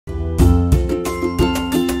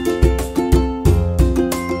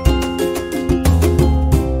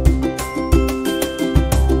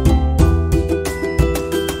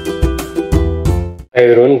Hi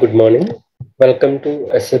everyone, good morning. Welcome to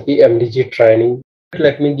SAP MDG Training.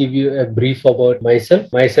 Let me give you a brief about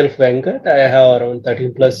myself. Myself, Venkat. I have around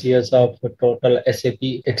 13 plus years of total SAP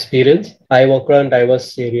experience. I work on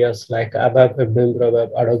diverse areas like ABAP, WebDriver,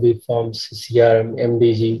 Adobe Forms, CRM,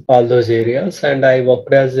 MDG, all those areas. And I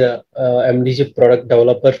worked as a MDG product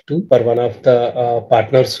developer too for one of the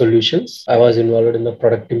partner solutions. I was involved in the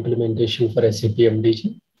product implementation for SAP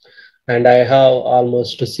MDG. And I have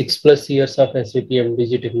almost 6+ years of SAP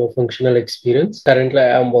MDG techno-functional experience. Currently,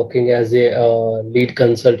 I am working as a lead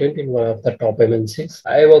consultant in one of the top MNCs.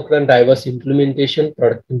 I work on diverse implementation,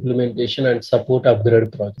 product implementation, and support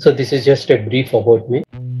upgrade projects. So this is just a brief about me.